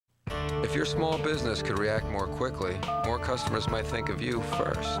If your small business could react more quickly, more customers might think of you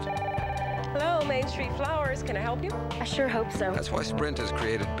first. Hello, Main Street Flowers. Can I help you? I sure hope so. That's why Sprint has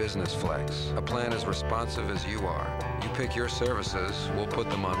created Business Flex, a plan as responsive as you are. You pick your services, we'll put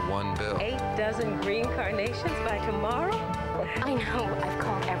them on one bill. 8 dozen green carnations by tomorrow? I know, I've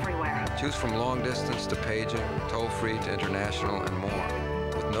called everywhere. Choose from long distance to paging, toll-free to international, and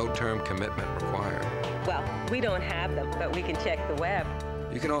more, with no term commitment required. Well, we don't have them, but we can check the web.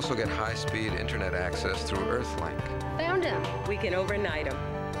 You can also get high-speed internet access through Earthlink. Found him. We can overnight them.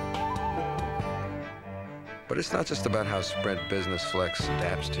 But it's not just about how Sprint Business Flex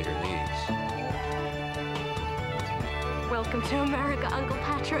adapts to your needs. Welcome to America, Uncle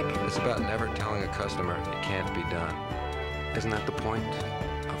Patrick. It's about never telling a customer it can't be done. Isn't that the point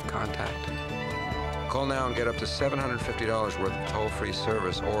of contact? Call now and get up to $750 worth of toll-free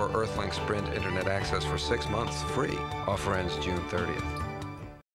service or Earthlink Sprint internet access for 6 months free. Offer ends June 30th.